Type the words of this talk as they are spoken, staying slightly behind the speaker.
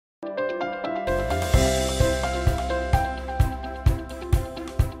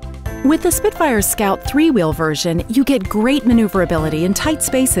With the Spitfire Scout 3-wheel version, you get great maneuverability in tight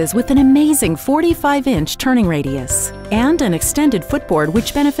spaces with an amazing 45-inch turning radius and an extended footboard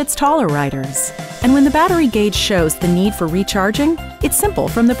which benefits taller riders. And when the battery gauge shows the need for recharging, it's simple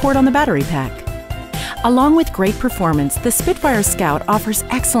from the port on the battery pack. Along with great performance, the Spitfire Scout offers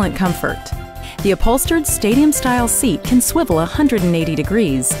excellent comfort. The upholstered stadium-style seat can swivel 180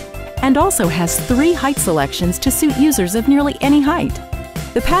 degrees and also has 3 height selections to suit users of nearly any height.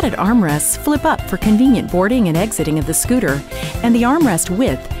 The padded armrests flip up for convenient boarding and exiting of the scooter, and the armrest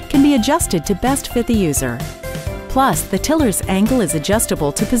width can be adjusted to best fit the user. Plus, the tiller's angle is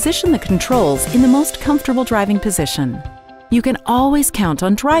adjustable to position the controls in the most comfortable driving position. You can always count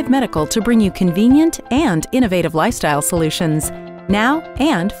on Drive Medical to bring you convenient and innovative lifestyle solutions, now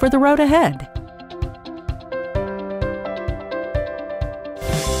and for the road ahead.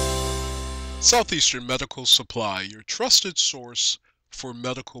 Southeastern Medical Supply, your trusted source for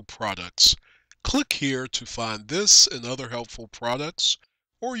medical products. Click here to find this and other helpful products,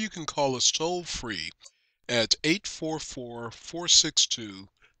 or you can call us toll-free at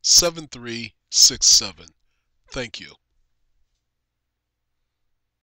 844-462-7367. Thank you.